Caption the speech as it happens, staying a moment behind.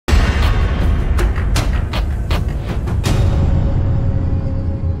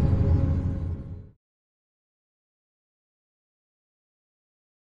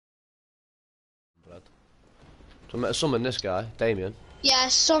So I'm gonna summon this guy, Damien. Yeah,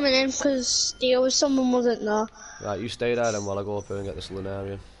 summon him because someone wasn't there. Right, you stay there then while I go up here and get this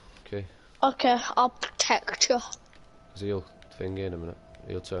Lunarian. Okay. Okay, I'll protect you. Because he'll thing in a minute.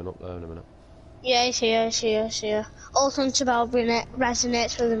 He'll turn up there in a minute. Yeah, he's here. All Hunter Bell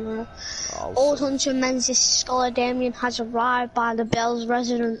resonates with him. Old Hunter Menzies Scholar Damien has arrived by the Bell's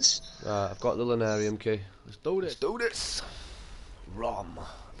residence. Right, I've got the Lunarium key. Let's do this. Do this. Rom,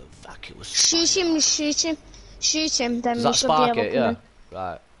 the vacuous. Shoot him. Then Does we that should be spark able it? to come Yeah. in.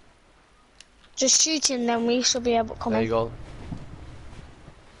 Right. Just shoot him, then we should be able to come There in. you go.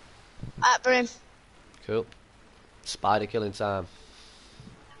 At Brim. Cool. Spider killing time.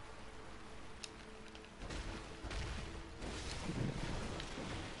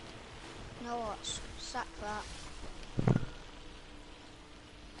 You know what? Sack that.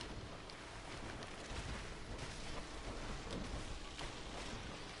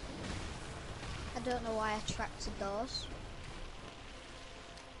 I don't know why I attracted those.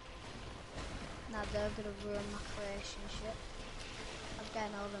 Now they're gonna ruin my creation shit. I'm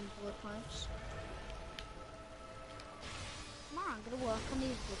getting all them blue points. Come on, I'm gonna work on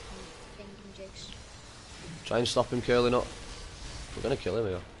these blue point thinking jigs. Try and stop him curling up. We're gonna kill him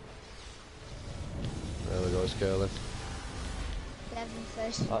here. There we go, he's curling.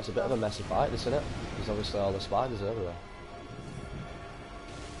 That's a bit of a messy fight, isn't it? There's obviously all the spiders everywhere.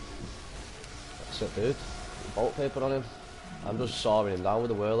 That's it, dude. Bolt paper on him. I'm just sawing him down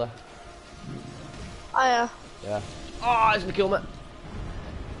with a whirler. Oh yeah. Yeah. Oh, he's gonna kill me.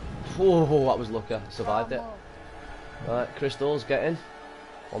 Whoa, that was lucky. Survived it. Right, crystals, get in.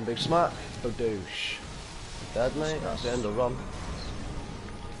 One big smack. Badoosh. Dead, mate. That's the end of Rom.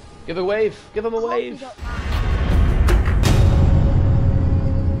 Give a wave. Give him a wave.